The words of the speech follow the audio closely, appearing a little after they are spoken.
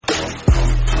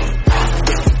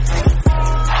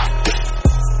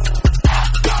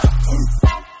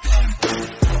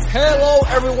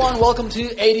everyone, welcome to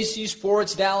ADC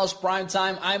Sports Dallas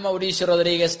Primetime. I'm Mauricio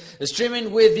Rodriguez,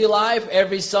 streaming with you live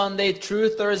every Sunday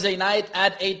through Thursday night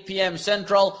at 8 p.m.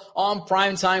 Central on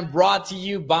Primetime, brought to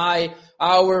you by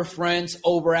our friends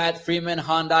over at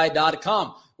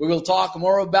FreemanHyundai.com. We will talk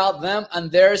more about them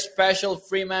and their special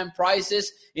Freeman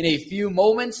prices in a few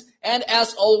moments. And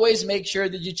as always, make sure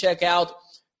that you check out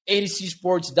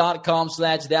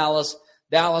adcsports.com/Dallas,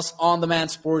 Dallas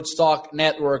On-Demand Sports Talk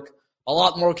Network. A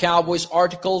lot more Cowboys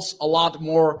articles, a lot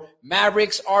more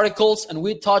Mavericks articles, and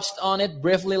we touched on it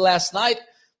briefly last night,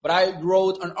 but I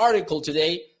wrote an article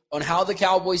today on how the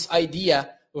Cowboys'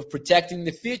 idea of protecting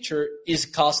the future is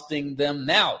costing them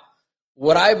now.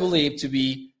 What I believe to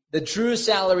be the true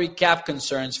salary cap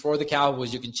concerns for the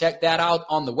Cowboys. You can check that out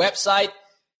on the website.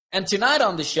 And tonight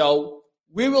on the show,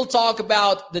 we will talk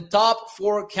about the top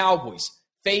 4 Cowboys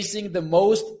facing the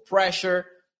most pressure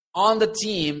on the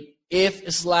team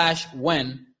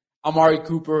if/when Amari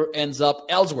Cooper ends up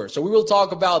elsewhere. So we will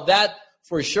talk about that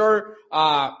for sure.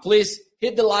 Please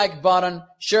hit the like button,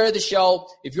 share the show.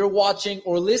 If you're watching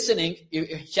or listening,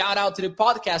 shout out to the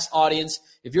podcast audience.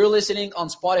 If you're listening on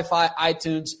Spotify,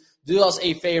 iTunes, do us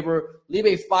a favor, leave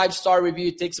a 5-star review.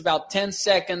 It takes about 10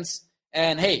 seconds.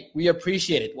 And hey, we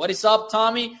appreciate it. What is up,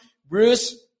 Tommy?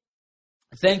 Bruce,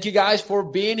 thank you guys for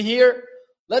being here.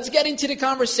 Let's get into the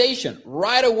conversation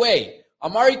right away.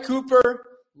 Amari Cooper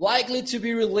likely to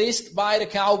be released by the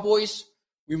Cowboys.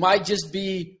 We might just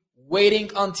be waiting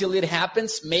until it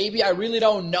happens. Maybe. I really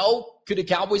don't know. Could the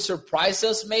Cowboys surprise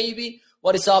us? Maybe.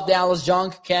 What is up, Dallas?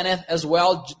 John, Kenneth as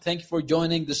well. Thank you for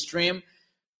joining the stream.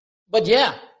 But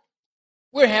yeah,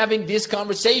 we're having these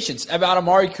conversations about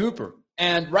Amari Cooper.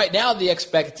 And right now the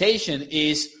expectation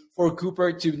is for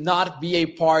Cooper to not be a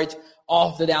part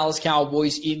of the Dallas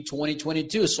Cowboys in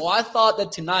 2022. So I thought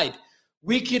that tonight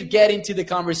we could get into the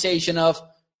conversation of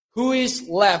who is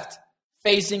left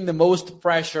facing the most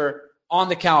pressure on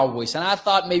the Cowboys. And I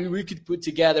thought maybe we could put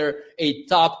together a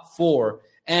top 4.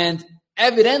 And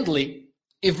evidently,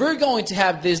 if we're going to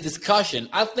have this discussion,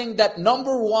 I think that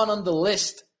number 1 on the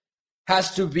list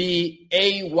has to be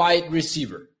a wide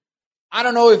receiver. I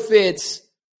don't know if it's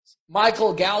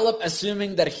Michael Gallup,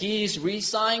 assuming that he's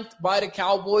re-signed by the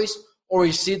Cowboys, or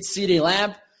is it CeeDee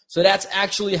Lamb? So that's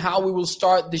actually how we will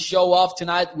start the show off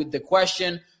tonight with the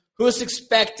question, who's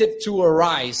expected to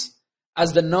arise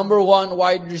as the number 1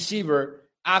 wide receiver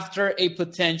after a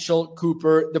potential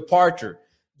Cooper departure?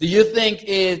 Do you think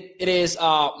it is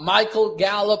Michael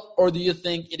Gallup, or do you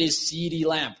think it is CeeDee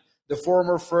Lamb, the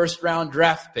former first-round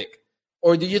draft pick?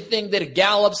 Or do you think that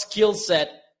Gallup's skill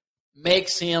set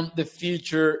makes him the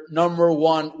future number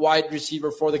 1 wide receiver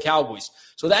for the Cowboys?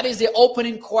 So that is the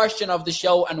opening question of the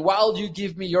show. And while you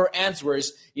give me your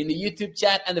answers in the YouTube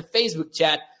chat and the Facebook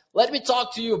chat, let me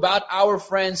talk to you about our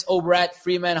friends over at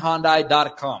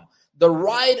FreemanHyundai.com. The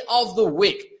ride of the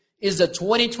week is the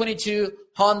 2022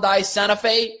 Hyundai Santa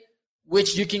Fe,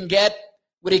 which you can get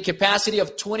with a capacity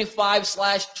of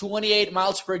 25/28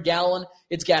 miles per gallon.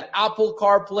 It's got Apple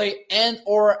CarPlay and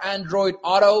or Android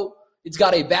Auto. It's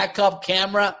got a backup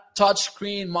camera,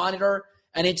 touchscreen monitor,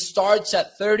 and it starts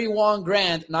at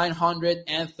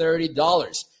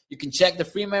 $31,930. You can check the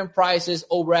Freeman prices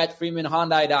over at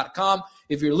FreemanHyundai.com.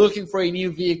 If you're looking for a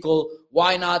new vehicle,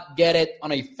 why not get it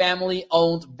on a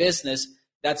family-owned business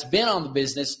that's been on the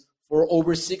business for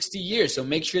over 60 years? So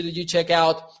make sure that you check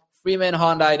out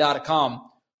FreemanHyundai.com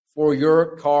for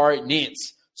your car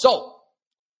needs. So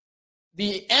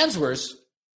the answers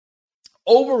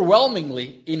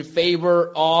overwhelmingly in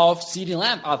favor of CeeDee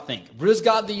Lamb, I think. Bruce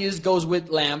got the use, goes with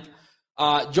Lamb.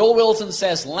 Joel Wilson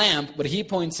says Lamb, but he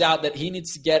points out that he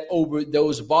needs to get over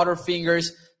those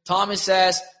butterfingers. Thomas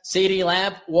says CeeDee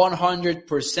Lamb,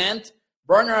 100%.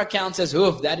 Burner account says,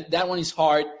 oof, that one is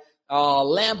hard.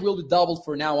 Lamb will be doubled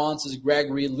for now on, says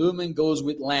Gregory. Lumen goes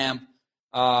with Lamb.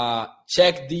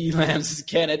 Check the Lamb, says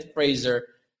Kenneth Fraser.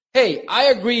 Hey, I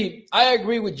agree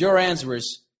with your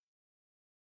answers.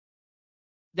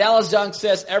 Dallas Junk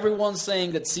says, everyone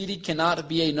saying that CD cannot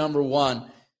be a number 1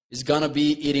 is going to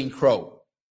be eating crow.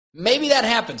 Maybe that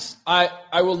happens. I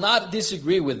will not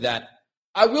disagree with that.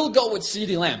 I will go with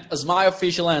CeeDee Lamb as my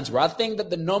official answer. I think that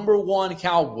the number 1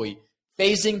 Cowboy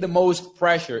facing the most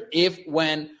pressure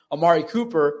when Amari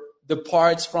Cooper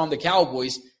departs from the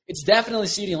Cowboys, it's definitely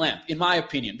CeeDee Lamb, in my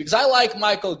opinion. Because I like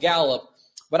Michael Gallup,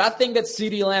 but I think that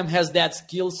CeeDee Lamb has that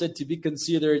skill set to be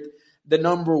considered the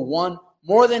number 1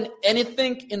 more than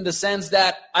anything, in the sense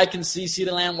that I can see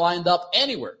CeeDee Lamb lined up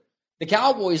anywhere. The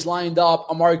Cowboys lined up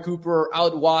Amari Cooper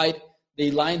out wide. They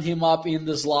lined him up in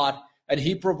the slot, and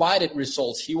he provided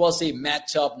results. He was a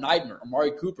matchup nightmare,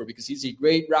 Amari Cooper, because he's a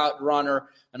great route runner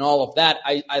and all of that.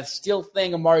 I still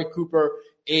think Amari Cooper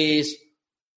is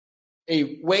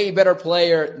a way better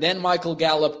player than Michael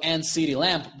Gallup and CeeDee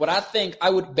Lamb, but I think I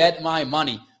would bet my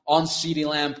money on CeeDee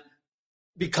Lamb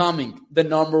becoming the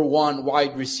number one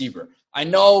wide receiver. I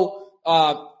know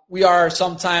we are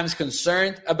sometimes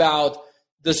concerned about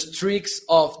the streaks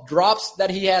of drops that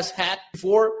he has had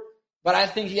before, but I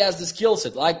think he has the skill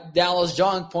set. Like Dallas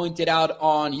Young pointed out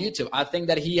on YouTube, I think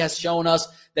that he has shown us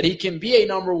that he can be a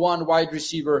number one wide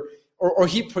receiver, or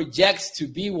he projects to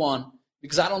be one,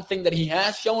 because I don't think that he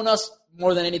has shown us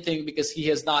more than anything because he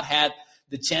has not had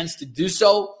the chance to do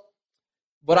so.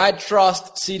 But I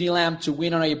trust CeeDee Lamb to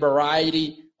win on a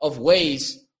variety of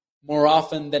ways more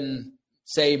often than,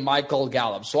 say, Michael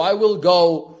Gallup. So I will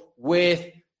go with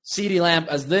CeeDee Lamb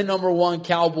as the number one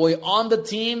Cowboy on the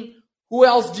team. Who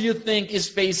else do you think is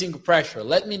facing pressure?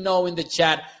 Let me know in the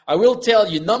chat. I will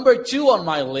tell you, number 2 on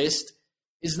my list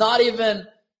is not even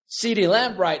CeeDee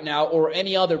Lamb right now or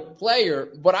any other player,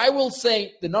 but I will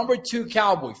say the number 2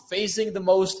 Cowboy facing the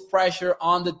most pressure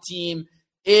on the team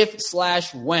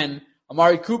if/when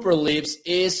Amari Cooper leaves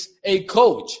is a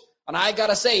coach. And I got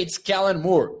to say, it's Kellen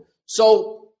Moore.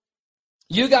 So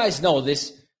you guys know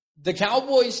this. The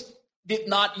Cowboys did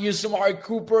not use Amari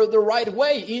Cooper the right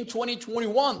way in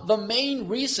 2021. The main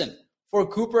reason for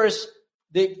Cooper's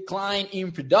decline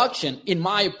in production, in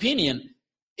my opinion,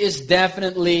 is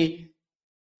definitely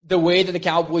the way that the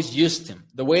Cowboys used him,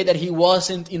 the way that he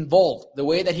wasn't involved, the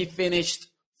way that he finished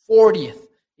 40th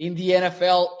in the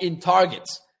NFL in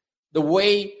targets, the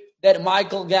way that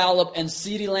Michael Gallup and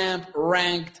CeeDee Lamb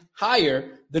ranked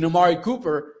higher than Amari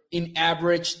Cooper in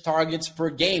average targets per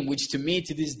game, which to me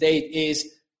to this date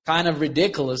is kind of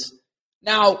ridiculous.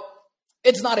 Now,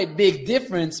 it's not a big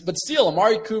difference, but still,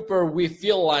 Amari Cooper, we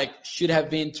feel like, should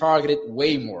have been targeted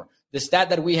way more. The stat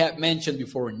that we have mentioned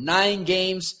before, 9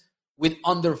 games with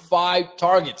under 5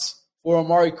 targets for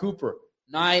Amari Cooper.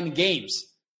 9 games.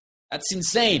 That's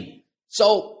insane.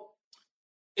 So,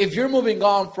 if you're moving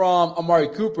on from Amari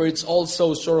Cooper, it's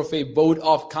also sort of a vote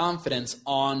of confidence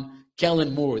on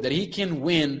Kellen Moore, that he can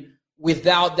win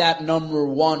without that number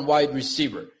 1 wide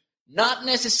receiver. Not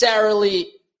necessarily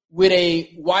with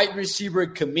a wide receiver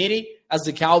committee as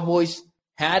the Cowboys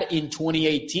had in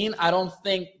 2018. I don't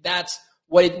think that's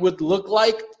what it would look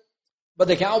like. But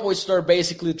the Cowboys start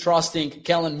basically trusting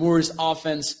Kellen Moore's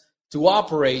offense to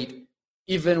operate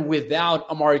even without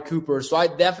Amari Cooper. So I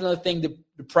definitely think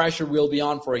the pressure will be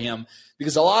on for him,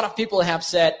 because a lot of people have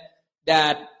said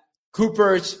that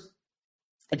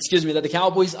that the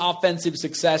Cowboys' offensive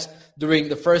success during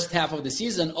the first half of the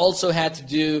season also had to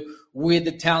do with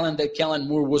the talent that Kellen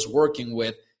Moore was working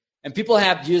with. And people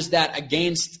have used that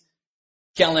against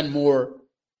Kellen Moore,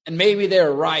 and maybe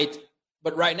they're right,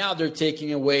 but right now they're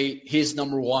taking away his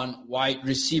number 1 wide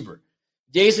receiver.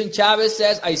 Jason Chavez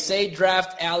says, I say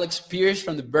draft Alex Pierce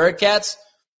from the Bearcats.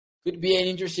 Could be an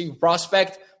interesting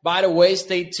prospect. By the way,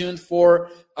 stay tuned for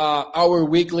our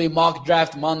weekly Mock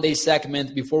Draft Monday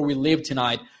segment before we leave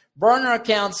tonight. Burner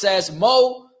account says,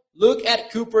 Mo, look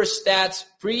at Cooper's stats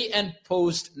pre and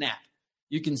post snap.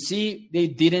 You can see they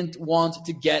didn't want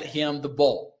to get him the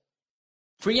ball.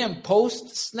 Pre and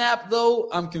post snap, though,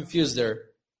 I'm confused there.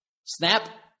 Snap?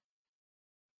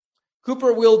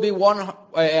 Cooper will be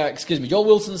Joe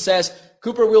Wilson says,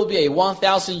 Cooper will be a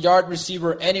 1,000-yard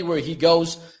receiver anywhere he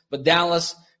goes, but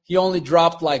Dallas, he only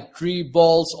dropped like 3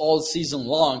 balls all season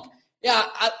long. Yeah,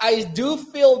 I do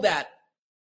feel that,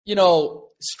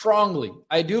 strongly.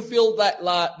 I do feel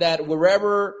that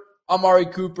wherever Amari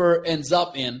Cooper ends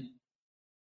up in,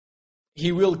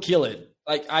 he will kill it.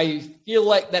 Like, I feel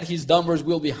like that his numbers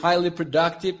will be highly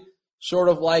productive, sort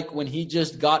of like when he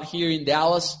just got here in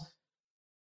Dallas.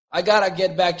 I got to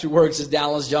get back to work, says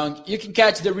Dallas Young. You can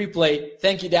catch the replay.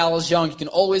 Thank you, Dallas Young. You can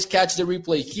always catch the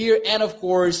replay here and, of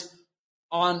course,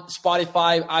 on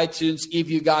Spotify, iTunes. If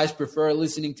you guys prefer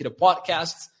listening to the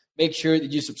podcasts, make sure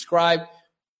that you subscribe.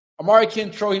 Amari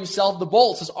can throw himself the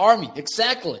ball, says Army.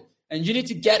 Exactly. And you need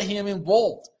to get him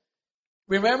involved.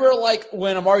 Remember, like,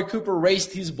 when Amari Cooper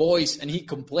raised his voice and he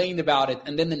complained about it,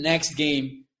 and then the next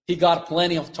game he got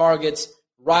plenty of targets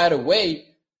right away?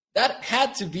 That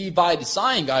had to be by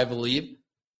design, I believe.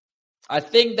 I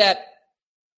think that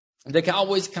the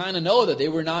Cowboys kind of know that they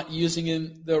were not using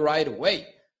him the right way.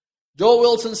 Joe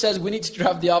Wilson says we need to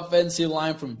draft the offensive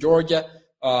line from Georgia,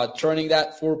 turning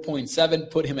that 4.7,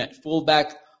 put him at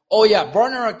fullback. Oh, yeah,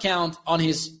 burner account on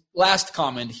his last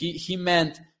comment. He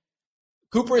meant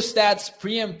Cooper's stats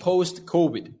pre and post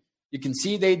COVID. You can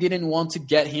see they didn't want to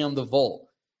get him the ball.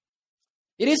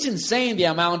 It is insane the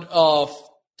amount of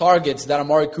targets that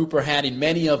Amari Cooper had in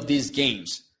many of these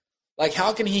games. Like,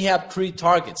 how can he have 3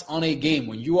 targets on a game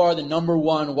when you are the number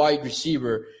 1 wide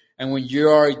receiver and when you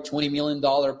are a $20 million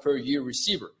per year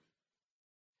receiver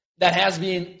that has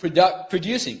been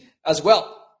producing as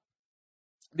well.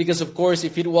 Because, of course,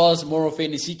 if it was more of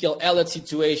an Ezekiel Elliott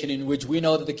situation in which we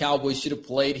know that the Cowboys should have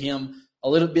played him a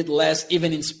little bit less,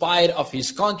 even in spite of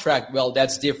his contract, well,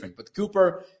 that's different. But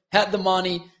Cooper had the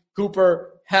money,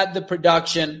 Cooper had the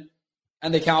production,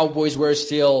 and the Cowboys were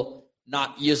still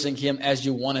not using him as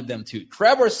you wanted them to.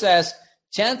 Trevor says,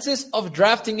 chances of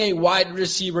drafting a wide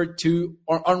receiver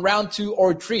on round 2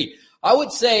 or 3. I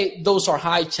would say those are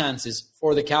high chances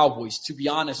for the Cowboys, to be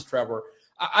honest, Trevor.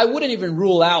 I wouldn't even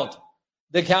rule out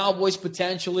the Cowboys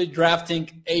potentially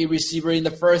drafting a receiver in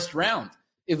the first round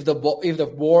if the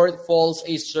board falls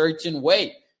a certain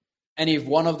way, and if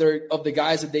one of the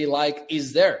guys that they like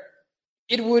is there.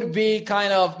 It would be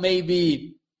kind of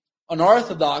maybe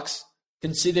unorthodox,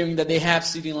 considering that they have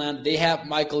CeeDee Lamb, they have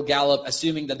Michael Gallup,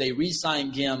 assuming that they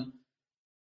re-signed him,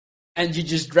 and you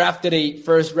just drafted a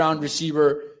first-round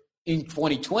receiver in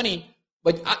 2020.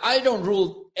 But I don't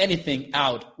rule anything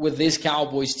out with this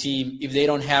Cowboys team if they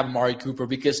don't have Amari Cooper,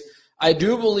 because I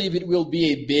do believe it will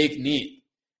be a big need.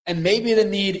 And maybe the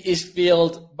need is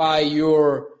filled by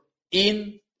your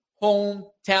in-home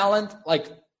talent like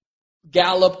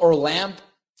Gallup or Lamb,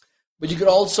 but you could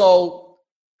also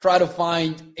try to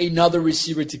find another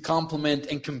receiver to complement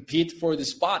and compete for the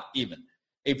spot even.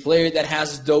 A player that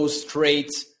has those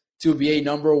traits to be a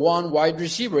number 1 wide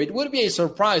receiver. It would be a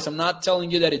surprise. I'm not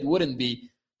telling you that it wouldn't be,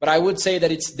 but I would say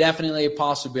that it's definitely a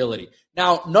possibility.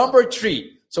 Now, number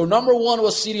 3. So number 1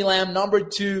 was CeeDee Lamb. Number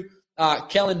 2,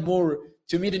 Kellen Moore.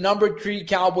 To me, the number 3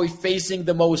 Cowboy facing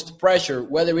the most pressure,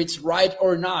 whether it's right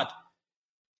or not,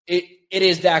 it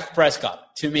is Dak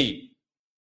Prescott, to me.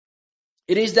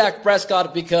 It is Dak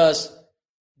Prescott because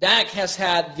Dak has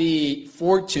had the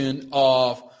fortune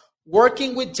of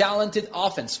working with talented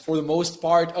offense for the most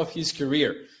part of his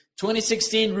career.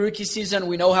 2016 rookie season,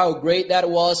 we know how great that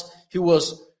was. He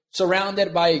was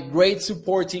surrounded by a great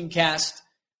supporting cast.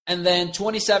 And then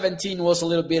 2017 was a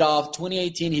little bit off.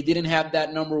 2018, he didn't have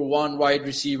that number 1 wide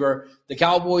receiver. The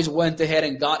Cowboys went ahead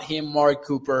and got him Mark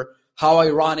Cooper. How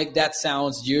ironic that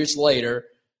sounds years later.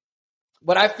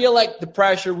 But I feel like the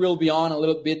pressure will be on a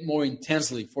little bit more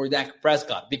intensely for Dak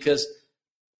Prescott, because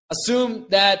assume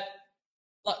that,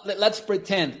 let's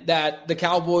pretend that the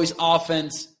Cowboys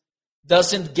offense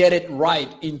doesn't get it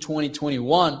right in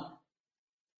 2021.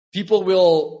 People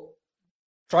will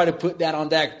try to put that on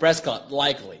Dak Prescott,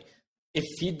 likely. If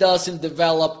he doesn't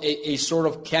develop a sort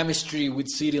of chemistry with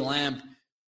CeeDee Lamb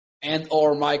and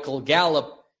or Michael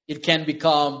Gallup, it can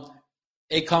become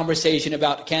a conversation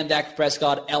about, can Dak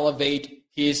Prescott elevate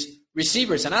his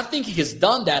receivers? And I think he has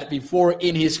done that before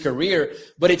in his career,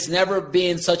 but it's never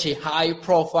been such a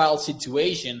high-profile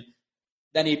situation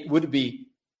than it would be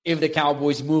if the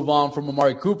Cowboys move on from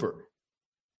Amari Cooper.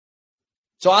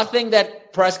 So I think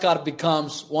that Prescott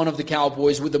becomes one of the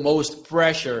Cowboys with the most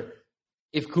pressure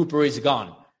if Cooper is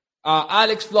gone.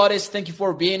 Alex Flores, thank you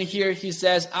for being here. He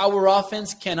says, our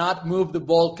offense cannot move the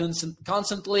ball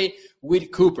constantly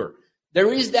with Cooper.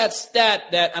 There is that stat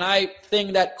that, and I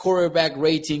think that quarterback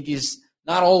rating is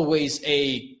not always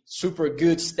a super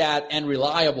good stat and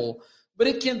reliable, but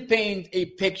it can paint a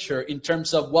picture in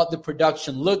terms of what the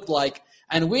production looked like.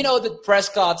 And we know that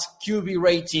Prescott's QB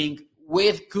rating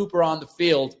with Cooper on the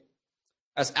field,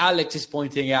 as Alex is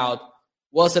pointing out,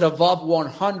 was at above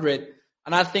 100.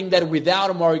 And I think that without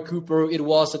Amari Cooper, it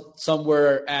was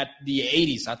somewhere at the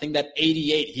 80s. I think that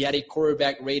 88, he had a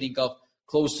quarterback rating of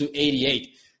close to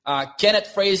 88. Kenneth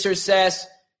Fraser says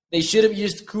they should have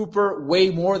used Cooper way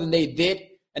more than they did.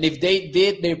 And if they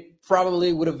did, they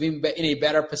probably would have been in a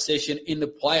better position in the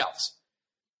playoffs.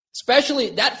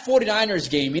 Especially that 49ers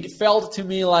game, it felt to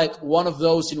me like one of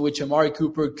those in which Amari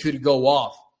Cooper could go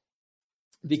off,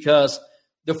 because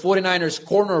the 49ers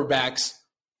cornerbacks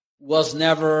was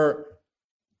never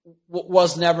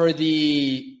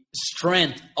the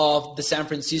strength of the San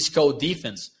Francisco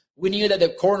defense. We knew that the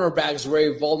cornerbacks were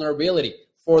a vulnerability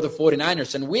for the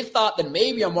 49ers, and we thought that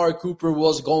maybe Amari Cooper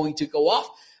was going to go off,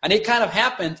 and it kind of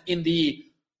happened in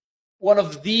one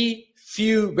of the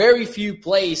very few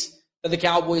plays that the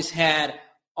Cowboys had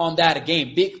on that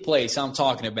game. Big plays I'm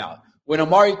talking about. When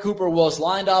Amari Cooper was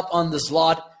lined up on the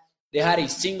slot, they had a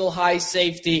single high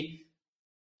safety,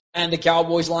 and the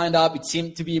Cowboys lined up. It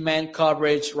seemed to be man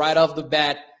coverage right off the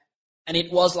bat, and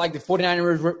it was like the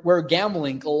 49ers were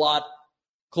gambling a lot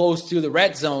close to the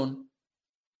red zone.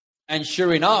 And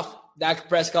sure enough, Dak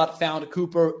Prescott found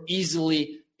Cooper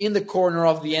easily in the corner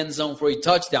of the end zone for a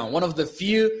touchdown. One of the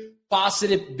few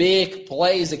positive big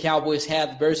plays the Cowboys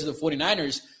had versus the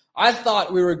 49ers. I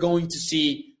thought we were going to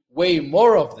see way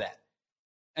more of that.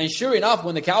 And sure enough,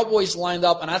 when the Cowboys lined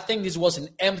up, and I think this was an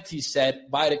empty set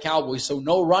by the Cowboys, so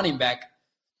no running back,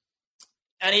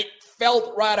 and it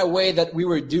felt right away that we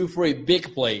were due for a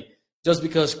big play just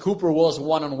because Cooper was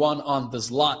one-on-one on the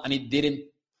slot, and it didn't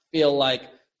feel like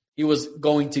he was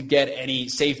going to get any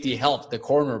safety help, the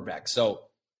cornerback. So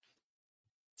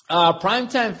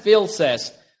Primetime Phil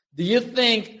says, do you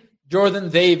think Jordan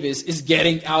Davis is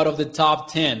getting out of the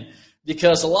top 10?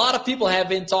 Because a lot of people have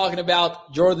been talking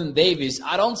about Jordan Davis.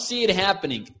 I don't see it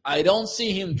happening. I don't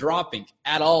see him dropping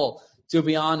at all, to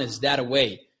be honest, that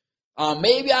way.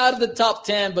 Maybe out of the top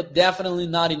 10, but definitely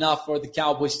not enough for the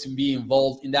Cowboys to be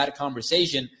involved in that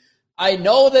conversation. I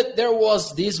know that there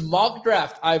was this mock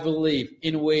draft, I believe,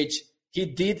 in which he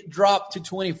did drop to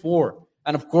 24.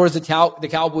 And, of course, the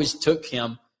Cowboys took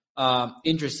him.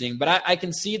 Interesting. But I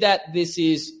can see that this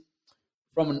is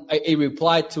from a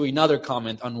reply to another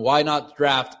comment on why not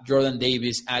draft Jordan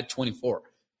Davis at 24.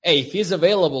 Hey, if he's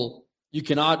available, you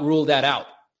cannot rule that out.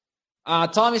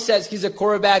 Tommy says he's a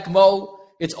quarterback, Mo.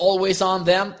 It's always on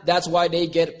them. That's why they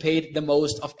get paid the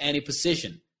most of any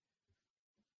position.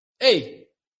 Hey,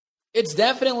 it's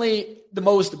definitely the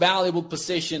most valuable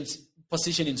position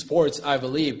in sports, I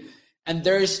believe. And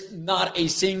there's not a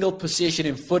single position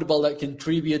in football that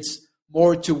contributes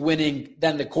more to winning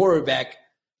than the quarterback.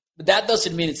 But that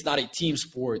doesn't mean it's not a team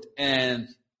sport. And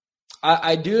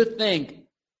I do think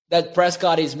that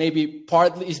Prescott is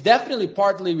definitely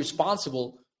partly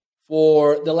responsible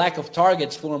for the lack of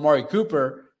targets for Amari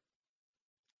Cooper.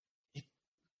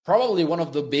 Probably one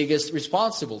of the biggest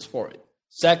responsibles for it.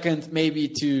 Second, maybe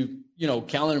to,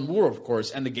 Kellen Moore, of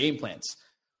course, and the game plans.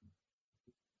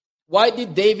 Why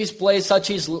did Davis play such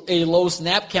a low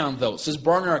snap count, though? Says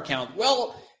burner account.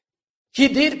 Well, he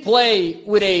did play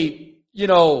with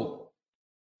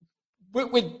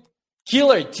with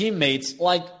killer teammates.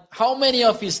 Like, how many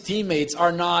of his teammates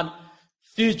are not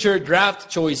future draft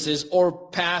choices or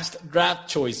past draft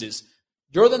choices?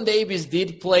 Jordan Davis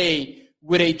did play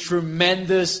with a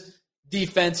tremendous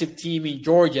defensive team in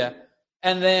Georgia.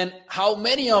 And then how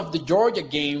many of the Georgia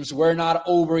games were not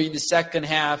over in the second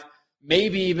half,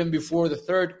 maybe even before the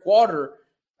third quarter?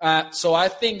 So I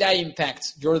think that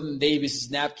impacts Jordan Davis'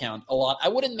 snap count a lot. I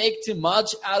wouldn't make too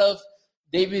much out of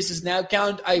Davis' snap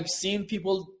count. I've seen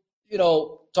people,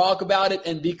 talk about it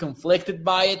and be conflicted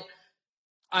by it.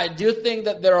 I do think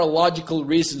that there are logical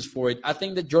reasons for it. I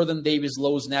think that Jordan Davis'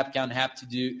 low snap count has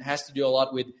to do a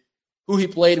lot with who he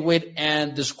played with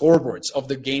and the scoreboards of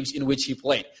the games in which he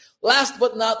played. Last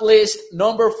but not least,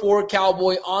 number 4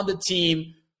 Cowboy on the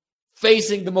team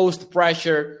facing the most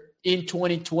pressure in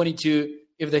 2022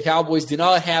 if the Cowboys do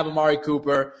not have Amari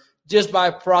Cooper, just by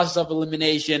process of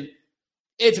elimination,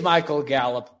 it's Michael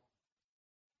Gallup.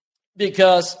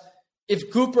 Because if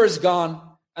Cooper's gone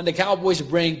and the Cowboys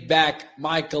bring back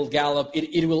Michael Gallup,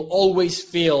 it will always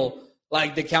feel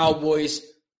like the Cowboys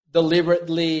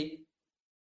deliberately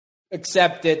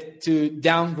accepted to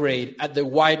downgrade at the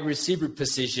wide receiver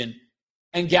position.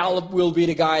 And Gallup will be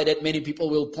the guy that many people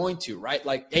will point to, right?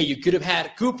 Like, hey, you could have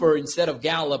had Cooper instead of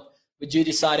Gallup, but you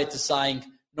decided to sign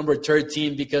number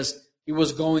 13 because he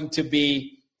was going to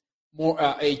be more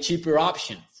a cheaper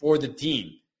option for the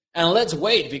team. And let's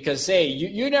wait because, hey,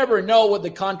 you never know what the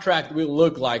contract will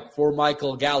look like for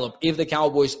Michael Gallup if the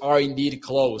Cowboys are indeed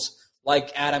close,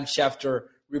 like Adam Schefter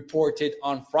reported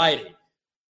on Friday.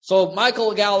 So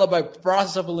Michael Gallup, by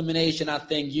process of elimination, I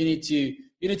think you need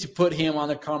to put him on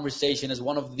the conversation as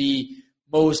one of the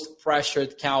most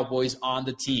pressured Cowboys on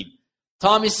the team.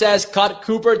 Tommy says, cut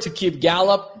Cooper to keep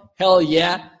Gallup. Hell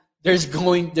yeah. There's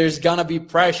gonna be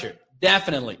pressure.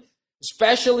 Definitely.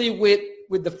 Especially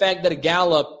with the fact that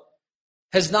Gallup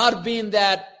has not been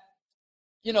that,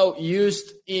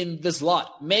 used in the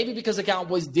slot. Maybe because the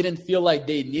Cowboys didn't feel like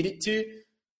they needed to.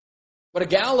 But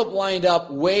Gallup lined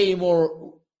up way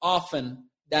more often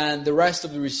than the rest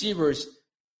of the receivers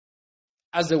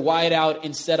as a wideout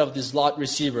instead of the slot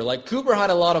receiver. Like Cooper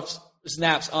had a lot of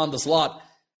snaps on the slot,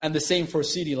 and the same for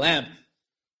CeeDee Lamb.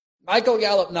 Michael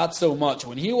Gallup, not so much.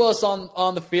 When he was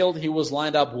on the field, he was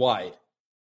lined up wide.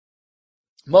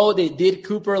 Mo, they did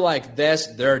Cooper like this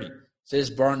dirty, says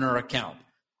burner account.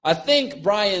 I think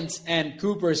Bryant's and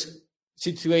Cooper's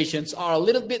situations are a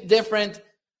little bit different,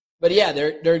 but yeah,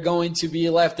 they're going to be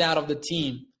left out of the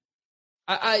team.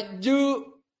 I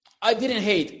didn't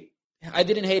hate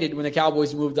it when the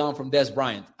Cowboys moved on from Dez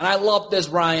Bryant. And I love Dez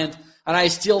Bryant, and I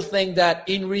still think that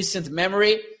in recent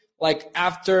memory, like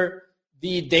after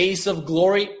the days of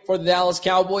glory for the Dallas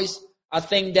Cowboys, I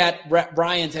think that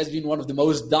Bryant has been one of the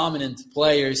most dominant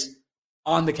players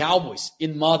on the Cowboys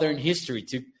in modern history.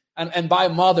 And by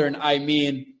modern, I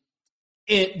mean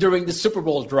during the Super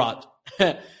Bowl drought.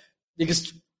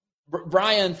 Because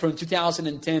Bryant from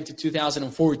 2010 to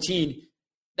 2014,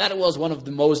 that was one of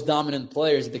the most dominant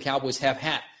players that the Cowboys have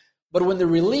had. But when the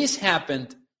release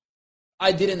happened,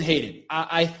 I didn't hate it.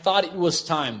 I thought it was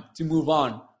time to move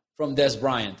on from Des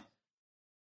Bryant.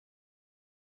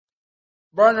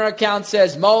 Burner account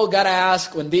says, Mo, gotta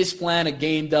ask, when this plan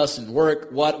again doesn't work,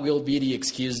 what will be the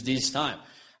excuse this time?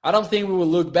 I don't think we will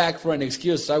look back for an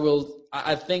excuse.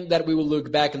 I think that we will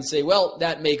look back and say, well,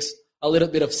 that makes a little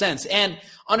bit of sense. And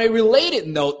on a related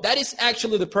note, that is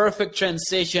actually the perfect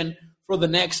transition for the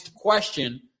next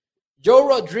question. Joe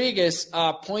Rodriguez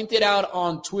pointed out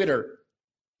on Twitter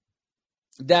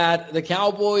that the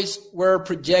Cowboys were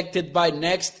projected by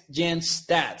Next Gen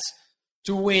Stats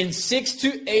to win 6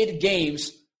 to 8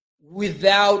 games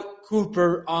without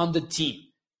Cooper on the team.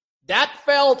 That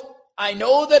felt, I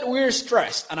know that we're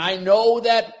stressed, and I know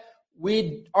that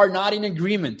we are not in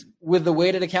agreement with the way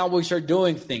that the Cowboys are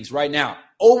doing things right now.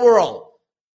 Overall,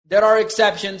 there are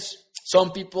exceptions.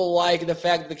 Some people like the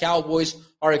fact that the Cowboys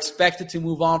are expected to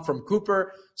move on from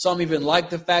Cooper. Some even like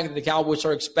the fact that the Cowboys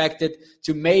are expected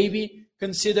to maybe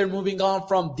consider moving on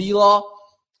from D-Law.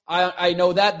 I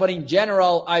know that, but in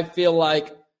general, I feel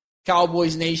like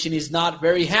Cowboys Nation is not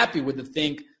very happy with the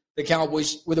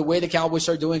way the Cowboys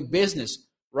are doing business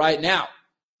right now.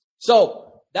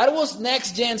 So that was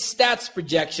Next Gen Stats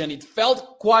projection. It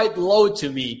felt quite low to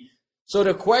me. So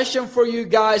the question for you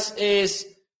guys is,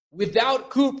 without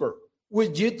Cooper,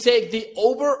 would you take the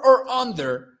over or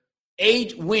under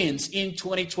 8 wins in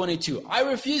 2022? I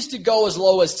refuse to go as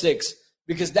low as 6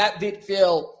 because that did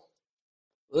feel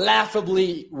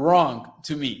laughably wrong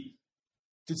to me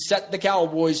to set the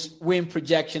Cowboys win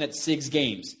projection at 6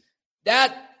 games.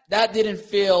 That didn't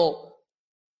feel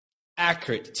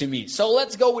accurate to me. So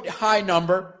let's go with high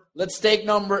number. Let's take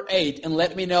number 8 and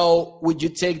let me know, would you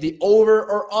take the over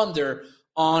or under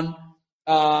on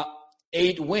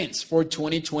 8 wins for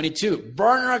 2022?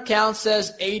 Burner account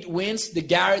says 8 wins, the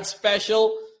Garrett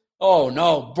special. Oh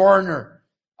no, Burner.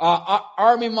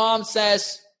 Army Mom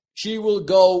says she will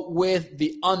go with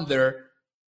the under.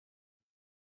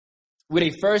 With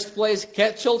a first place,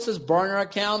 Ketchel says Burner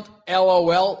account,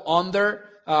 LOL, under.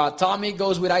 Tommy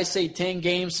goes with, I say, 10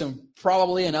 games and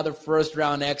probably another first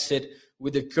round exit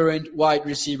with the current wide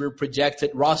receiver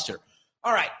projected roster.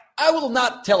 All right, I will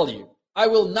not tell you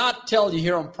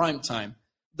here on Primetime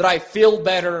that I feel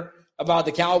better about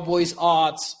the Cowboys'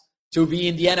 odds to be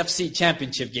in the NFC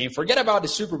Championship game. Forget about the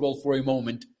Super Bowl for a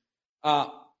moment.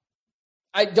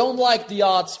 I don't like the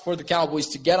odds for the Cowboys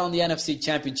to get on the NFC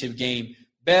Championship game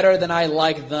better than I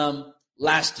liked them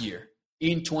last year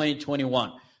in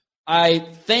 2021. I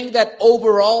think that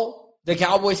overall, the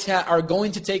Cowboys are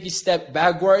going to take a step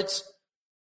backwards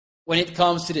when it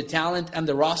comes to the talent and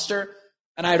the roster,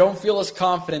 and I don't feel as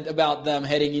confident about them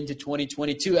heading into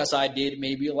 2022 as I did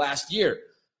maybe last year.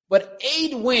 But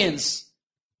 8 wins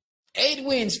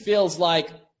feels like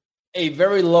a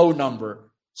very low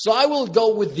number. So I will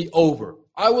go with the over.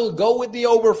 I will go with the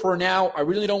over for now. I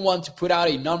really don't want to put out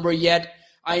a number yet.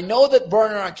 I know that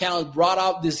Burner account brought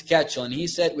up this schedule, and he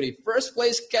said with a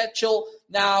first-place schedule.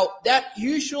 Now, that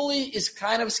usually is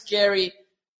kind of scary,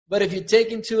 but if you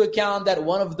take into account that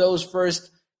one of those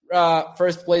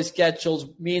first-place schedules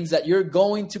means that you're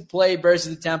going to play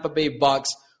versus the Tampa Bay Bucks,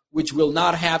 which will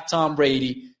not have Tom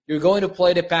Brady. You're going to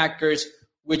play the Packers,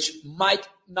 which might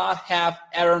not have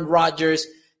Aaron Rodgers.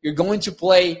 You're going to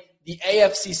play the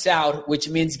AFC South, which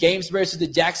means games versus the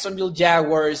Jacksonville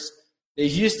Jaguars, the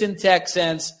Houston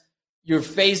Texans. You're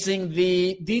facing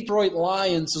the Detroit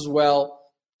Lions as well.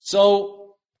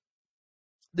 So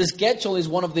the schedule is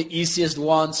one of the easiest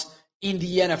ones in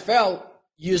the NFL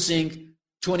using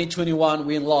 2021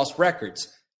 win-loss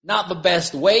records. Not the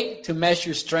best way to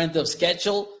measure strength of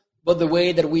schedule, but the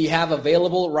way that we have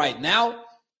available right now.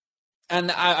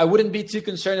 And I wouldn't be too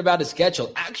concerned about the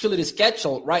schedule. Actually, the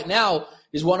schedule right now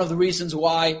is one of the reasons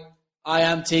why I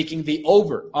am taking the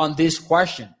over on this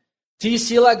question. T.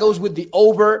 Sila goes with the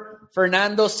over.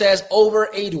 Fernando says over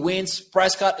 8 wins.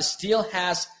 Prescott still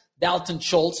has Dalton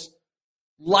Schultz.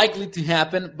 Likely to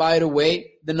happen, by the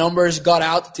way. The numbers got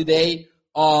out today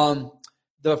on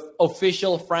the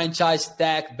official franchise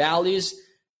tag values,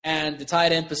 and the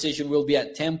tight end position will be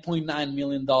at $10.9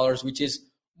 million, which is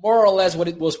more or less what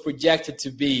it was projected to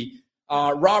be.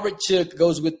 Robert Chook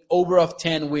goes with over of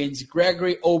 10 wins.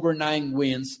 Gregory over 9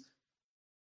 wins.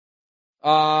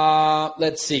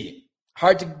 Let's see.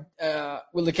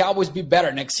 Will the Cowboys be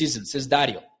better next season, says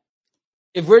Dario.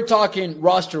 If we're talking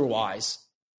roster-wise,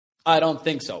 I don't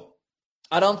think so.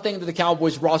 I don't think that the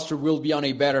Cowboys roster will be on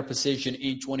a better position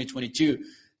in 2022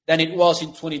 than it was in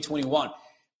 2021.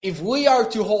 If we are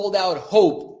to hold out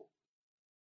hope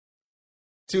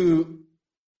to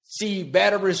see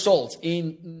better results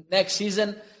in next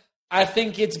season? I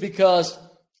think it's because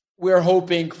we're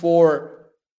hoping for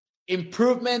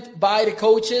improvement by the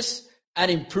coaches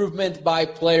and improvement by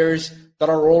players that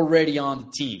are already on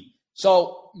the team.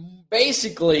 So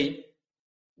basically,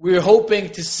 we're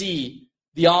hoping to see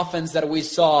the offense that we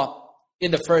saw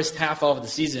in the first half of the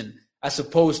season as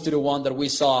opposed to the one that we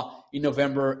saw in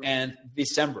November and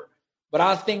December. But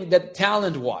I think that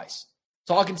talent-wise,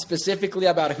 talking specifically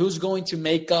about who's going to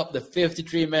make up the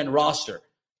 53-man roster,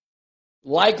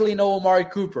 likely no Amari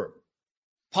Cooper,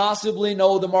 possibly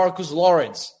no DeMarcus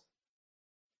Lawrence.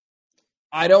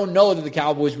 I don't know that the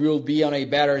Cowboys will be on a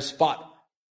better spot.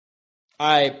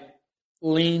 I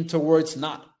lean towards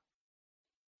not.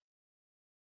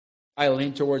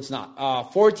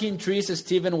 14 trees is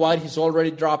Stephen White. He's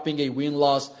already dropping a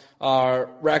win-loss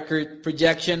record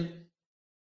projection.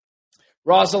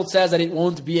 Russell says that it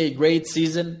won't be a great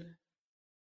season.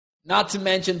 Not to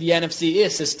mention the NFC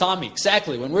East, says Tommy.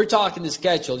 Exactly. When we're talking the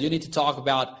schedule, you need to talk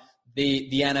about the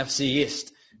NFC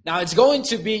East. Now, it's going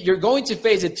to be, you're going to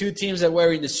face the two teams that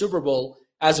were in the Super Bowl.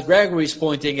 As Gregory's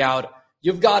pointing out,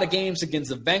 you've got games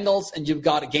against the Bengals and you've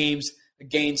got games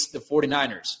against the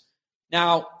 49ers.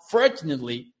 Now,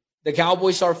 fortunately, the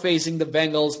Cowboys are facing the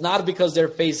Bengals not because they're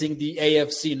facing the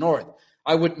AFC North.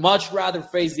 I would much rather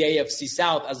face the AFC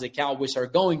South, as the Cowboys are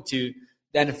going to,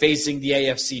 than facing the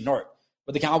AFC North.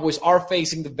 But the Cowboys are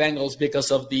facing the Bengals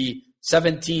because of the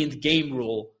 17th game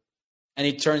rule, and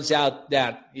it turns out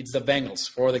that it's the Bengals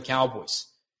for the Cowboys.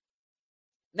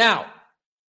 Now,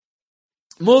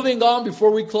 moving on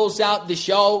before we close out the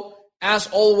show, as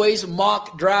always,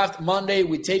 Mock Draft Monday.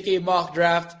 We take a mock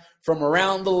draft from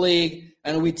around the league,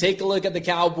 and we take a look at the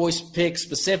Cowboys pick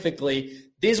specifically.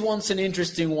 This one's an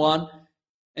interesting one,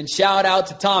 and shout out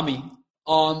to Tommy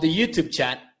on the YouTube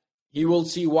chat. He will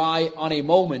see why on a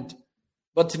moment.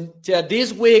 But to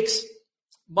this week's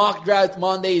Mock Draft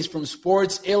Monday is from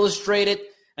Sports Illustrated,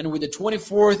 and with the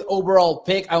 24th overall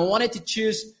pick, I wanted to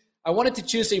choose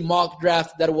a mock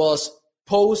draft that was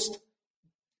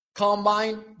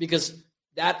post-combine, because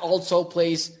that also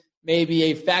plays maybe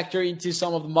a factor into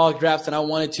some of the mock drafts, and I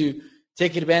wanted to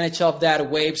take advantage of that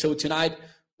wave. So tonight,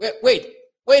 wait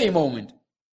a moment.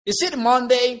 Is it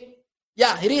Monday?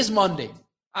 Yeah, it is Monday.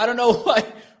 I don't know why.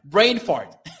 Brain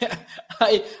fart.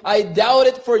 I doubt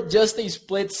it for just a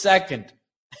split second.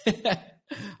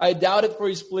 I doubted for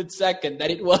a split second that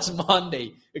it was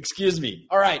Monday. Excuse me.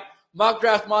 All right. Mock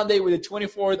Draft Monday with the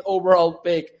 24th overall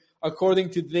pick. According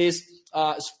to this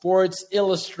Sports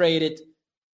Illustrated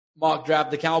mock draft,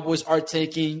 the Cowboys are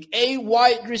taking a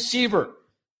wide receiver,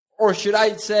 or should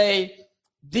I say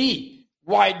the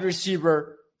wide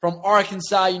receiver from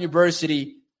Arkansas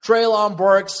University, Treylon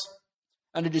Burks.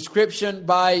 And the description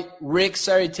by Rick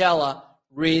Saritella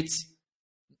reads,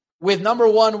 with number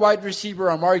one wide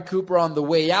receiver Amari Cooper on the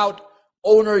way out,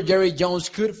 owner Jerry Jones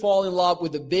could fall in love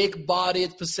with the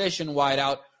big-bodied possession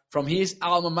wideout from his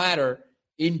alma mater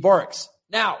in Burks.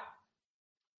 Now,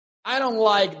 I don't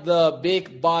like the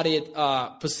big-bodied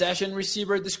possession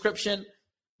receiver description,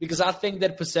 because I think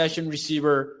that possession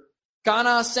receiver kind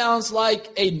of sounds like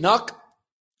a knock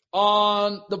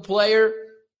on the player.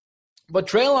 But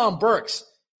Treylon Burks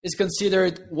is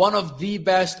considered one of the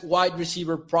best wide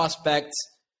receiver prospects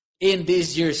in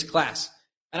this year's class.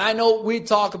 And I know we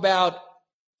talk about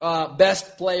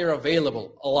best player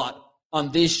available a lot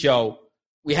on this show.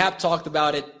 We have talked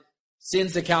about it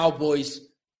since the Cowboys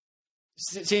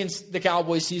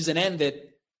season ended.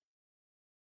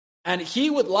 And he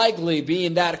would likely be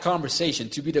in that conversation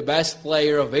to be the best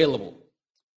player available.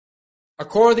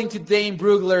 According to Dane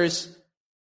Brugler's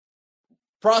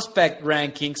prospect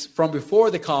rankings from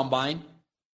before the combine,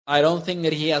 I don't think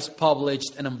that he has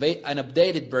published an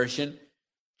updated version.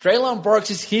 Treylon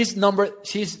Burks is his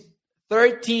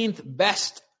 13th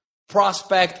best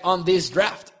prospect on this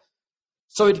draft.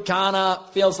 So it kind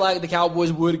of feels like the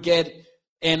Cowboys would get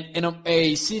in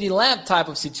a CeeDee Lamb type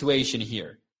of situation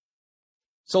here.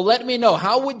 So let me know,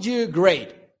 how would you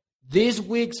grade this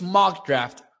week's mock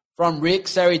draft from Rick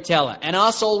Saritella? And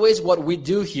as always, what we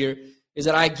do here is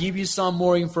that I give you some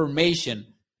more information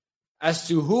as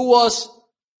to who was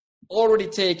already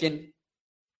taken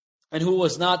and who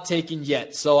was not taken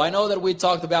yet. So I know that we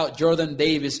talked about Jordan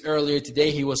Davis earlier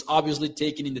today. He was obviously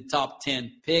taken in the top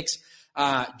 10 picks.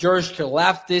 George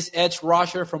Karlaftis, edge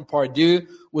rusher from Purdue,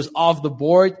 was off the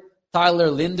board. Tyler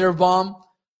Linderbaum.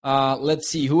 Let's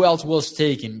see, who else was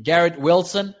taken? Garrett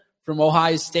Wilson from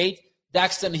Ohio State.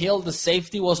 Daxton Hill, the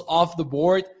safety, was off the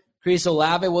board. Chris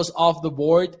Olave was off the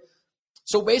board.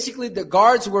 So basically, the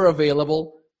guards were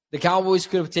available. The Cowboys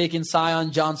could have taken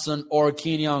Zion Johnson or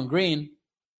Kenyon Green.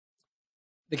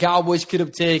 the Cowboys could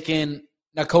have taken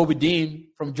Nakobe Dean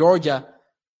from Georgia.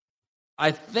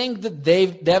 I think that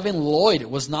Devin Lloyd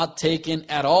was not taken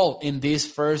at all in this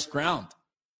first round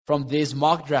from this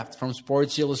mock draft from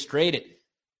Sports Illustrated.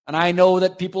 And I know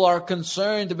that people are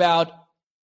concerned about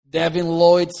Devin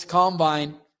Lloyd's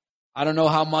combine. I don't know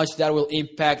how much that will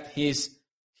impact his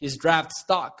draft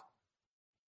stock.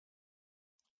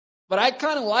 But I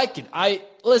kind of like it.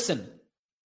 Listen,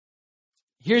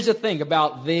 here's the thing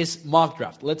about this mock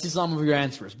draft. Let's see some of your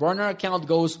answers. Burner account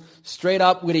goes straight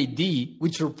up with a D,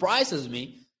 which surprises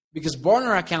me because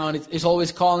Burner account is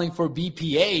always calling for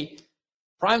BPA.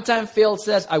 Primetime Phil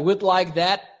says, I would like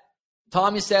that.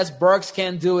 Tommy says, Burks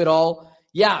can do it all.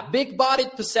 Yeah,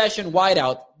 big-bodied possession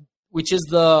wideout, which is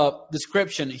the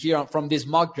description here from this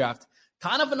mock draft.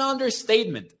 Kind of an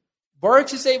understatement.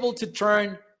 Burks is able to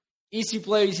turn easy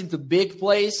plays into big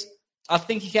plays. I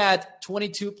think he had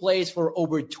 22 plays for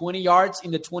over 20 yards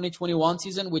in the 2021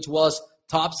 season, which was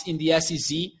tops in the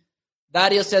SEC.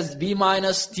 Dario says B-.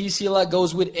 T. Sila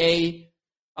goes with A.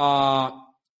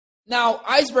 Now,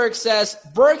 Iceberg says,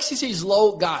 Burks is a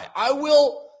slow guy. I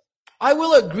will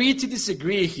agree to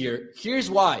disagree here. Here's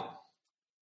why.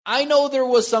 I know there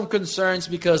was some concerns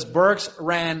because Burks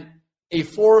ran a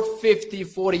 450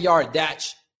 40-yard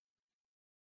dash.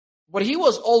 But he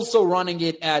was also running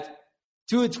it at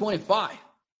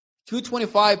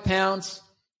 225 pounds.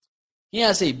 He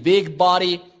has a big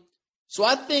body. So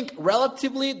I think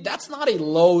relatively that's not a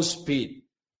low speed.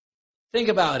 Think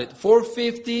about it.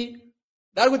 450,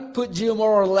 that would put you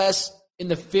more or less in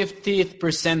the 50th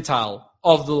percentile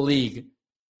of the league,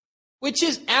 which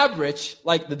is average,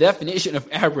 like the definition of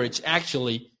average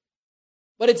actually.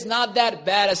 But it's not that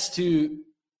bad as to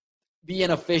be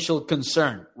an official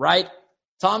concern, right?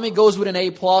 Tommy goes with an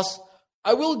A+.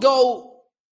 I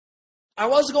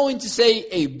was going to say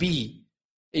a B+.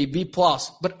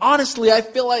 But honestly, I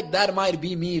feel like that might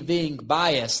be me being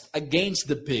biased against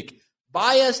the pick.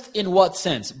 Biased in what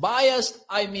sense? Biased,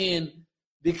 I mean,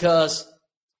 because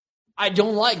I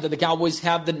don't like that the Cowboys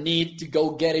have the need to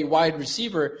go get a wide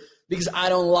receiver because I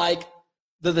don't like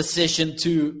the decision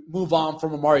to move on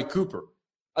from Amari Cooper.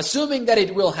 Assuming that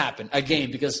it will happen, again,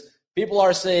 because people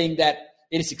are saying that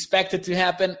it is expected to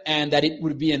happen and that it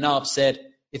would be an upset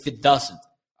if it doesn't.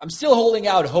 I'm still holding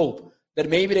out hope that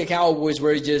maybe the Cowboys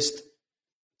were just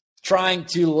trying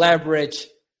to leverage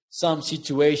some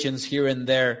situations here and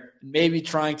there, maybe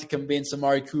trying to convince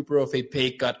Amari Cooper of a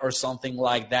pay cut or something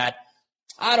like that.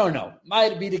 I don't know.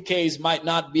 Might be the case, might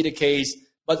not be the case.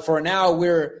 But for now,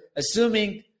 we're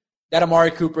assuming that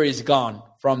Amari Cooper is gone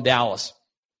from Dallas.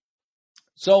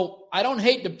 So I don't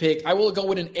hate the pick. I will go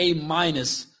with an A-.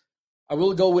 I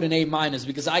will go with an A-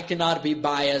 because I cannot be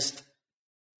biased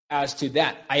as to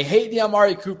that. I hate the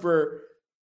Amari Cooper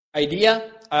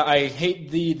idea. I hate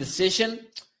the decision.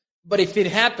 But if it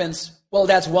happens, well,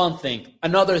 that's one thing.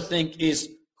 Another thing is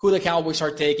who the Cowboys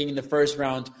are taking in the first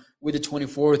round with the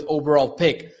 24th overall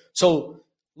pick. So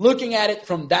looking at it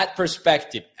from that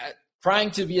perspective,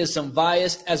 trying to be as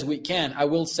unbiased as we can, I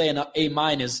will say an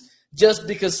A- just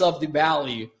because of the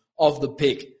value of the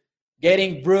pick.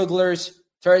 Getting Brugler's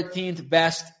 13th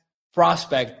best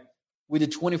prospect with the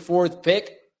 24th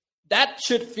pick, that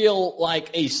should feel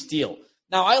like a steal.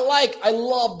 Now, I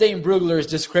love Dane Brugler's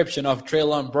description of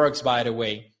Treylon Burks, by the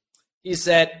way. He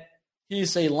said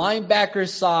he's a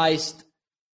linebacker-sized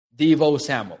Deebo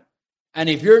Samuel. And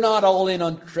if you're not all in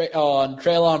on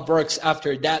Treylon Burks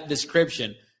after that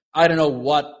description, I don't know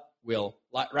what will,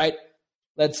 right?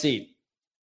 Let's see.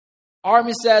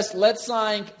 Army says, let's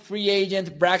sign free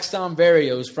agent Braxton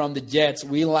Berrios from the Jets.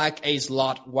 We lack a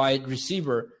slot wide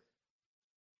receiver.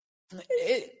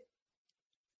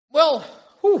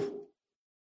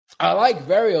 I like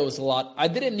Berrios a lot. I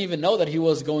didn't even know that he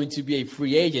was going to be a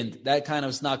free agent. That kind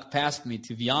of snuck past me,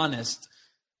 to be honest.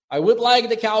 I would like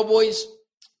the Cowboys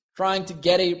trying to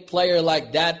get a player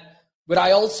like that, but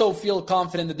I also feel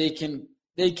confident that they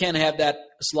can have that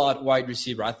slot wide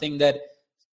receiver. I think that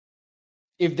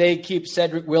if they keep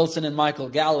Cedric Wilson and Michael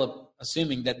Gallup,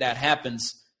 assuming that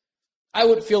happens, I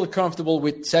would feel comfortable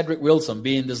with Cedric Wilson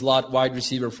being the slot wide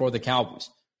receiver for the Cowboys.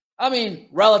 I mean,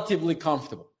 relatively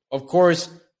comfortable. Of course,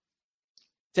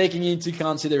 taking into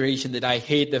consideration that I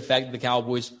hate the fact that the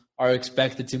Cowboys are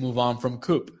expected to move on from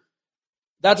Coop.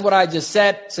 That's what I just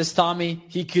said, says Tommy.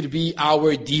 He could be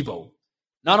our Deebo.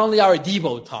 Not only our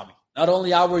Deebo, Tommy. Not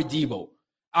only our Deebo.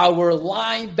 Our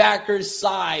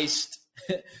linebacker-sized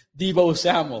Deebo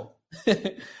Samuel.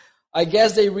 I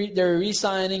guess they're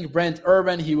re-signing Brent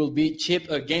Urban. He will beat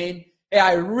Chip again. Hey,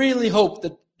 I really hope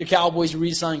that the Cowboys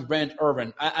re-sign Brent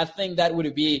Urban. I think that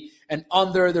would be an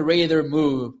under-the-radar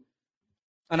move.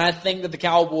 And I think that the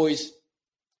Cowboys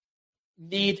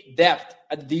need depth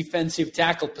at the defensive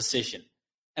tackle position.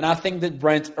 And I think that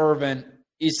Brent Urban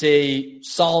is a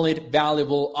solid,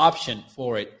 valuable option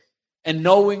for it. And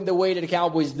knowing the way that the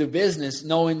Cowboys do business,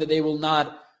 knowing that they will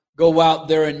not go out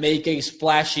there and make a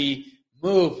splashy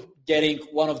move, getting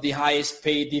one of the highest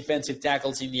paid defensive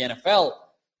tackles in the NFL,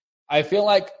 I feel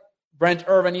like Brent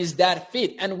Urban is that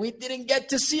fit. And we didn't get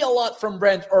to see a lot from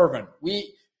Brent Urban.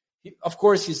 Of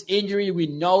course, his injury, we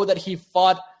know that he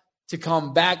fought to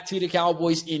come back to the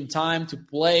Cowboys in time to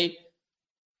play.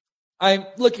 I'm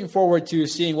looking forward to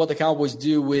seeing what the Cowboys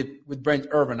do with Brent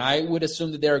Urban. I would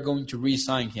assume that they're going to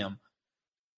re-sign him.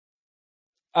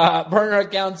 Burner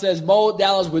account says, Mo,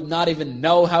 Dallas would not even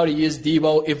know how to use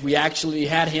Debo if we actually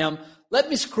had him. Let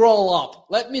me scroll up.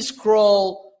 Let me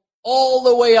scroll all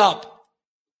the way up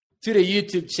to the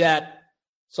YouTube chat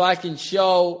so I can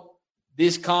show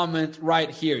this comment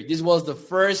right here. This was the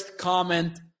first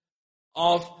comment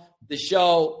of the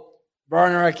show.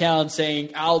 Burner account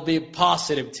saying, I'll be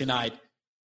positive tonight.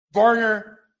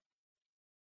 Burner,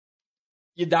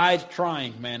 you died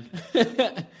trying, man.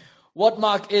 What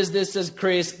mock is this, says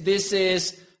Chris? This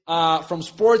is from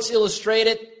Sports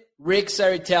Illustrated, Rick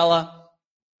Saritella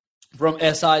from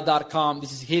SI.com.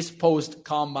 This is his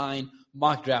post-combine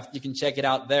mock draft. You can check it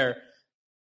out there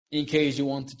in case you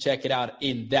want to check it out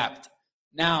in depth.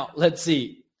 Now, let's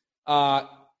see.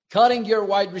 Cutting your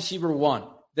wide receiver 1,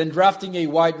 then drafting a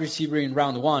wide receiver in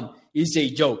round 1 is a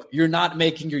joke. You're not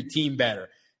making your team better.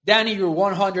 Danny, you're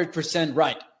 100%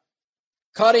 right.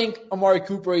 Cutting Amari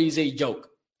Cooper is a joke.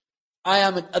 I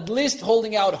am at least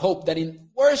holding out hope that in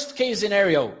worst case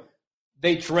scenario,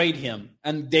 they trade him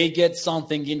and they get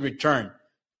something in return.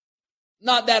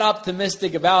 Not that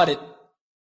optimistic about it,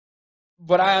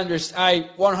 but I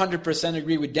 100%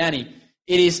 agree with Danny.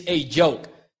 It is a joke.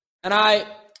 And I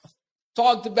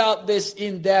talked about this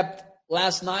in depth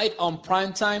last night on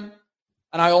Primetime,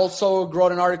 and I also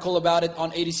wrote an article about it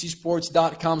on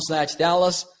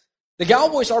adcsports.com/Dallas. The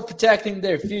Cowboys are protecting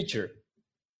their future.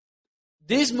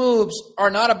 These moves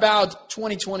are not about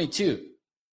 2022.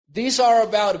 These are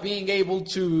about being able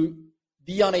to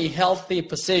be on a healthy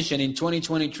position in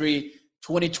 2023,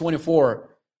 2024,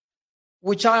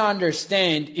 which I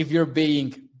understand if you're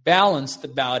being balanced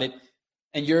about it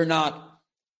and you're not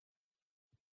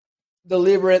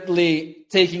deliberately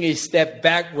taking a step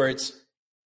backwards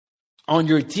on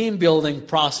your team building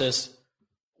process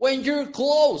when you're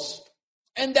close.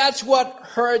 And that's what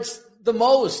hurts the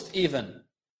most even.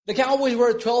 The Cowboys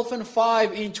were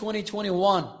 12-5 in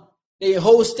 2021. They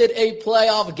hosted a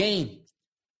playoff game.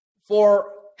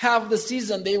 For half the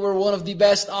season, they were one of the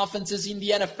best offenses in the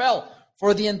NFL.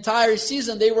 For the entire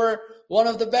season, they were one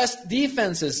of the best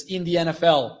defenses in the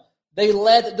NFL. They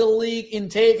led the league in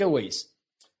takeaways.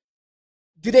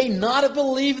 Do they not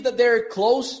believe that they're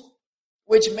close?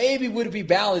 Which maybe would be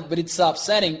valid, but it's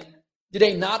upsetting. Do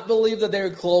they not believe that they're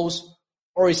close?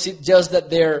 Or is it just that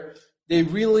they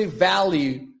really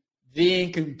value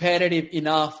being competitive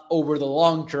enough over the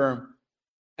long term,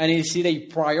 and is it a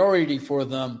priority for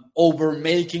them over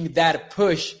making that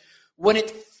push when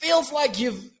it feels like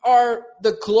you are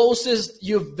the closest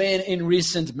you've been in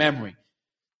recent memory?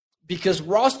 Because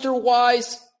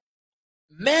roster-wise,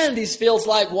 man, this feels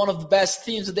like one of the best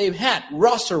teams that they've had,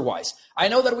 roster-wise. I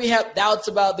know that we have doubts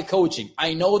about the coaching.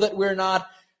 I know that we're not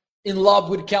in love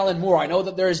with Kellen Moore. I know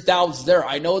that there's doubts there.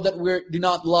 I know that we do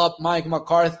not love Mike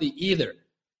McCarthy either.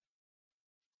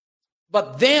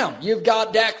 But damn, you've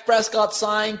got Dak Prescott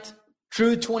signed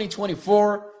through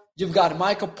 2024. You've got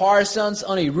Micah Parsons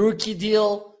on a rookie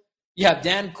deal. You have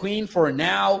Dan Quinn for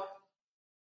now.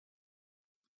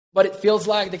 But it feels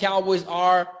like the Cowboys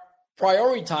are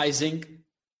prioritizing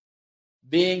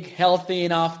being healthy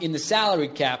enough in the salary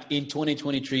cap in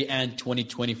 2023 and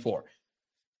 2024.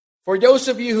 For those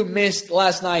of you who missed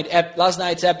last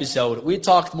night's episode, we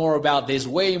talked more about this,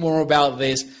 way more about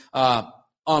this on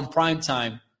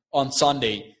Primetime on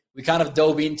Sunday. We kind of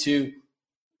dove into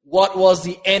what was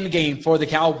the end game for the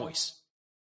Cowboys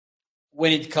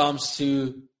when it comes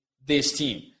to this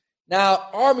team. Now,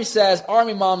 Army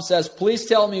Mom says, please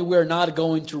tell me we're not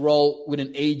going to roll with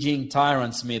an aging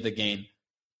Tyron Smith again.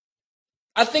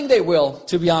 I think they will,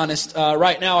 to be honest.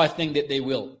 Right now, I think that they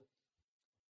will.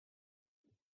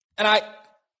 And I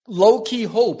low-key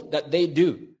hope that they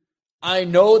do. I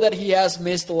know that he has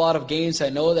missed a lot of games. I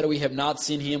know that we have not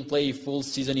seen him play a full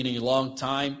season in a long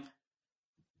time.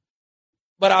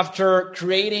 But after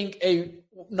creating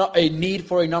a need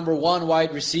for a number one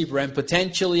wide receiver and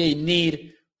potentially a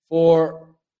need for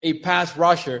a pass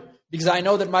rusher, because I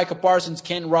know that Micah Parsons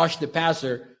can rush the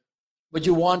passer, but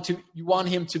you want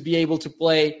him to be able to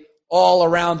play all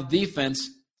around the defense.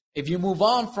 If you move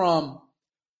on from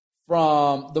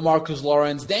from DeMarcus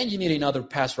Lawrence. Then you need another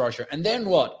pass rusher. And then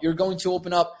what? You're going to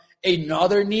open up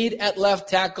another need at left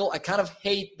tackle. I kind of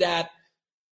hate that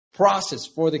process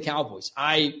for the Cowboys.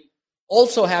 I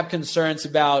also have concerns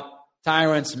about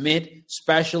Tyron Smith,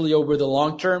 especially over the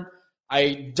long term.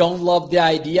 I don't love the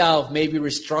idea of maybe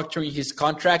restructuring his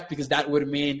contract because that would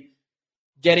mean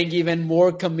getting even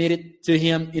more committed to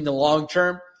him in the long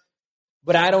term.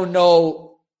 But I don't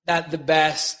know that the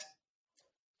best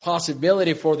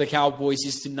possibility for the Cowboys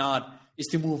is to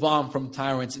move on from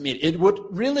Tyron Smith. It would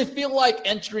really feel like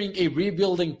entering a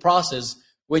rebuilding process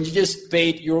when you just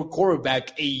paid your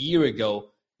quarterback a year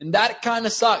ago. And that kind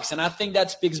of sucks. And I think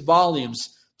that speaks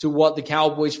volumes to what the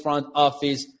Cowboys front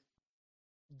office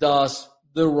does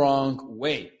the wrong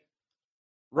way.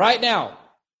 Right now,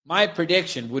 my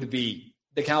prediction would be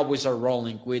the Cowboys are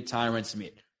rolling with Tyron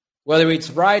Smith. Whether it's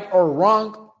right or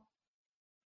wrong,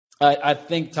 I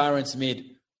think Tyron Smith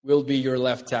will be your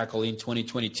left tackle in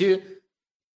 2022.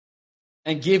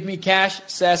 And Give Me Cash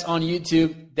says on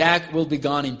YouTube, Dak will be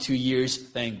gone in 2 years,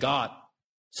 thank God.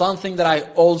 Something that I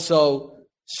also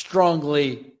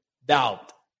strongly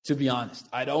doubt, to be honest.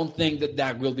 I don't think that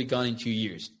Dak will be gone in 2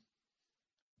 years.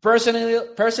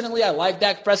 Personally, I like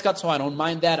Dak Prescott, so I don't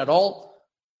mind that at all.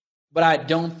 But I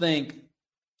don't think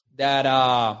that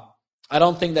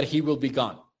he will be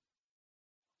gone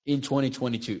in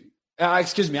 2022.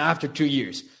 After 2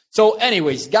 years. So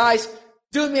anyways, guys,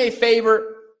 do me a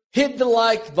favor, hit the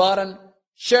like button,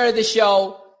 share the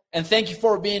show, and thank you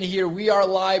for being here. We are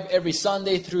live every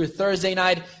Sunday through Thursday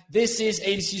night. This is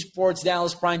ADC Sports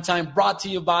Dallas Primetime, brought to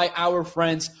you by our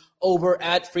friends over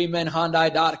at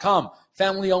FreemanHyundai.com.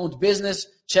 Family-owned business.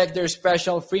 Check their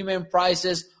special Freeman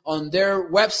prices on their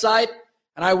website.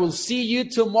 And I will see you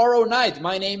tomorrow night.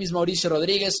 My name is Mauricio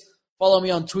Rodriguez. Follow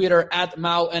me on Twitter at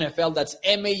MauNFL. That's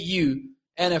MAU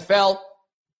NFL.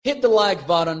 Hit the like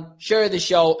button, share the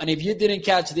show, and if you didn't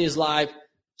catch this live,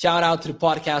 shout out to the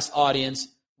podcast audience.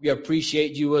 We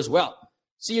appreciate you as well.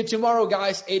 See you tomorrow,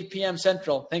 guys, 8 p.m.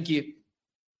 Central. Thank you.